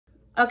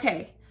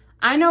Okay,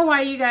 I know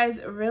why you guys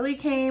really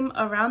came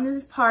around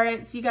these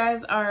parts. You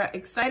guys are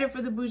excited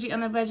for the Bougie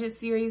on a Budget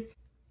series.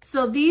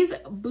 So these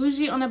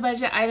Bougie on a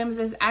Budget items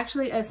is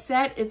actually a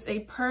set. It's a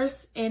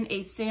purse and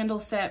a sandal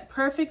set,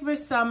 perfect for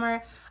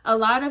summer. A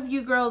lot of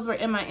you girls were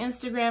in my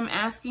Instagram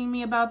asking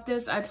me about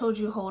this. I told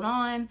you, hold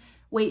on,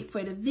 wait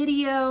for the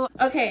video.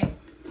 Okay,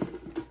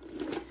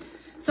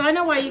 so I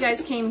know why you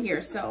guys came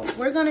here, so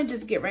we're gonna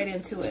just get right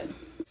into it.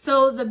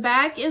 So the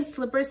bag and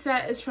slipper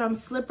set is from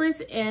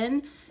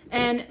Slippersin,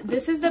 and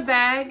this is the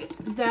bag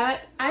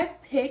that I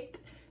picked.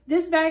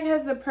 This bag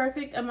has the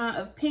perfect amount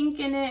of pink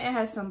in it. It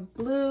has some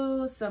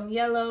blue, some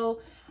yellow.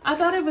 I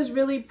thought it was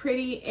really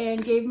pretty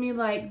and gave me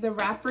like the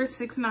rapper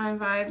 6ix9ine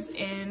vibes.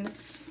 And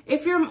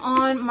if you're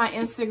on my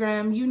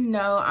Instagram, you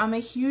know I'm a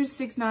huge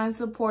 6ix9ine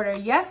supporter.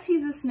 Yes,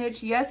 he's a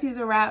snitch. Yes, he's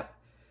a rat.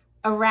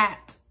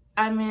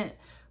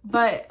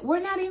 But we're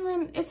not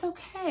even, it's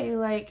okay.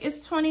 Like, it's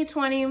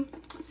 2020.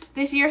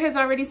 This year has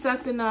already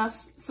sucked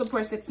enough.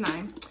 Support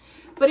 6ix9ine.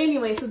 But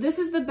anyway, so this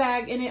is the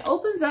bag, and it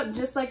opens up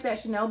just like that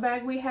Chanel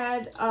bag we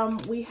had.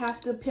 We have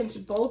to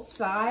pinch both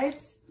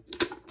sides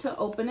to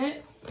open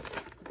it.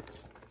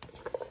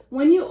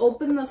 When you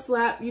open the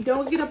flap, you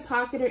don't get a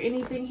pocket or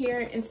anything here.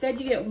 Instead,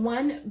 you get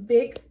one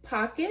big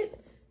pocket,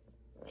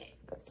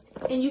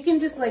 and you can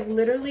just like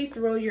literally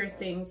throw your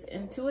things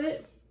into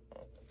it.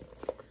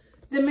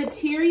 The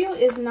material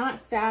is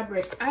not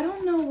fabric. I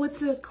don't know what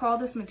to call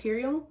this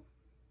material.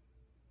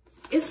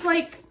 It's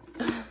like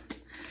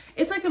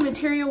a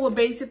material where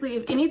basically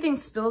if anything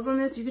spills on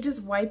this, you could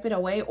just wipe it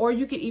away, or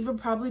you could even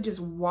probably just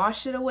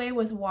wash it away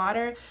with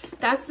water.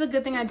 That's the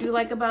good thing I do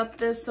like about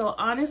this. So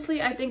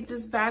honestly, I think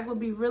this bag would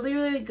be really,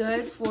 really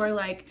good for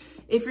like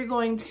if you're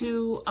going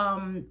to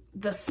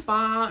the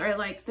spa or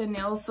like the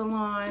nail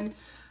salon.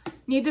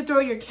 Need to throw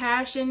your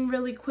cash in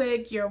really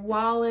quick, your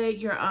wallet,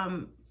 your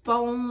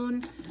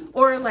phone,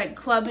 or like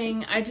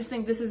clubbing. I just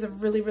think this is a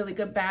really, really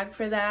good bag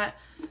for that.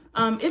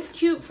 It's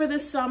cute for the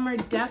summer.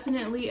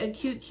 Definitely a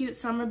cute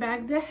summer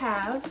bag to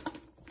have.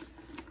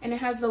 And it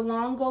has the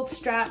long gold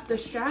strap. The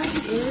strap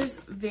is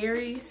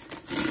very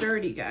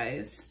sturdy,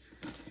 guys,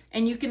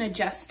 and you can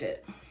adjust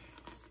it.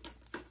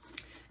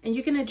 And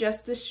you can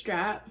adjust the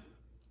strap.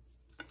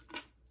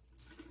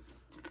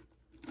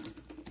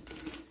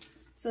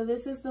 So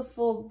this is the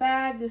full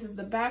bag. This is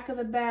the back of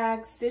the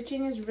bag.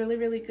 Stitching is really,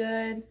 really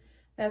good.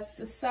 That's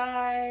the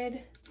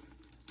side,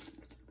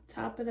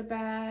 top of the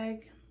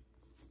bag,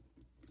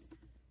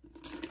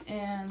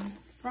 and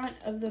front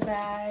of the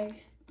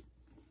bag,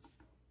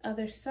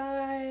 other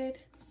side,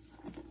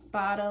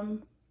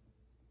 bottom.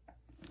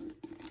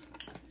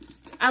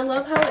 I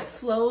love how it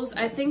flows.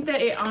 I think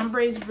that it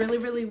ombres really,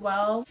 really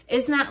well.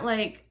 It's not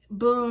like,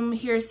 boom,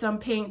 here's some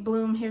pink,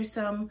 boom, here's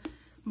some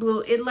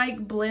blue. It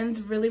like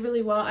blends really,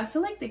 really well. I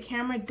feel like the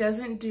camera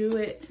doesn't do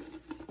it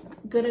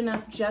good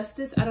enough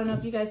justice. I don't know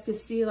if you guys could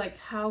see like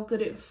how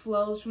good it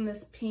flows from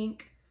this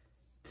pink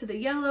to the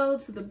yellow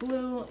to the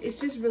blue. It's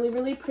just really,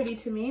 really pretty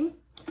to me.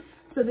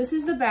 So this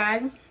is the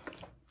bag,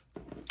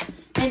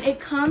 and it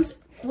comes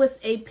with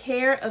a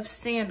pair of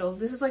sandals.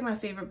 This is like my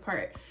favorite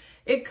part.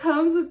 It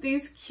comes with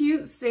these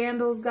cute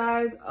sandals,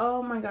 guys.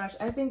 Oh my gosh,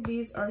 I think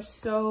these are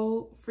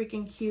so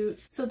freaking cute.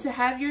 So to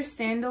have your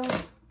sandals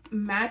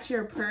match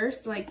your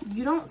purse, like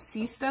you don't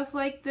see stuff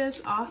like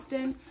this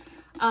often.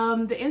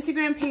 The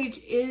Instagram page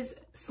is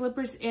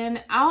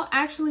Slippersin. I'll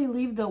actually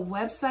leave the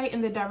website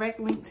and the direct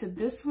link to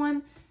this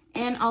one,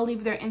 and I'll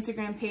leave their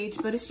Instagram page,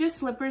 but it's just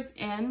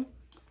Slippersin,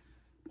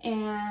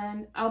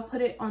 and I'll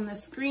put it on the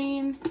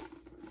screen,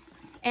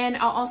 and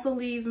I'll also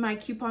leave my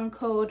coupon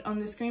code on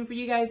the screen for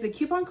you guys. The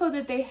coupon code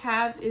that they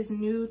have is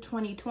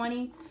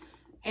new2020,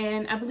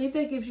 and I believe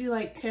that gives you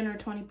like 10 or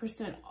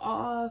 20%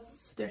 off.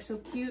 They're so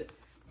cute.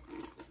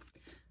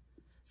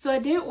 So I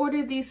did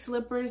order these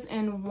slippers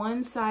in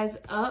one size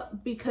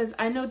up because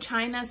I know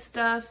China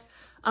stuff,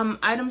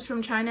 items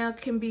from China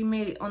can be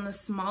made on the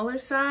smaller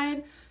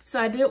side. So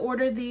I did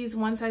order these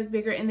one size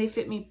bigger, and they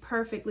fit me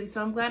perfectly.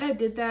 So I'm glad I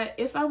did that.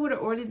 If I would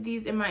have ordered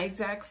these in my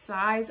exact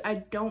size, I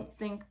don't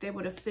think they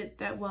would have fit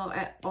that well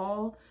at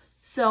all.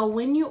 So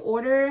when you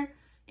order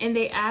and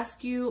they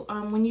ask you,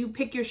 when you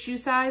pick your shoe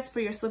size for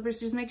your slippers,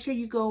 just make sure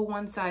you go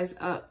one size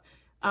up.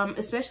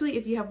 Especially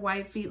if you have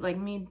wide feet like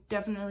me,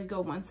 definitely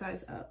go one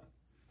size up.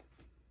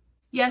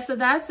 Yeah, so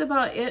that's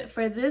about it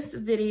for this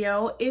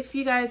video. If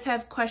you guys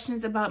have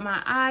questions about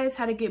my eyes,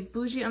 how to get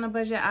bougie on a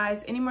budget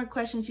eyes, any more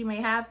questions you may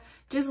have,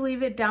 just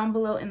leave it down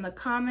below in the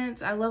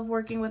comments. I love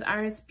working with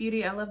Iris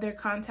Beauty. I love their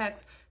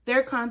contacts.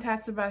 Their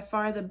contacts are by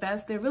far the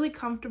best. They're really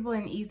comfortable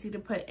and easy to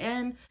put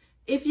in.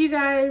 If you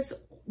guys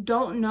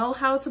don't know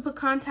how to put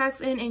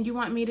contacts in and you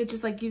want me to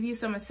just like give you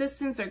some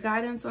assistance or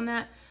guidance on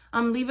that,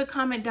 leave a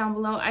comment down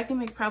below. I can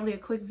make probably a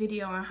quick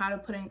video on how to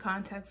put in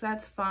contacts.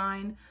 That's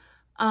fine.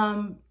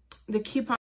 The coupon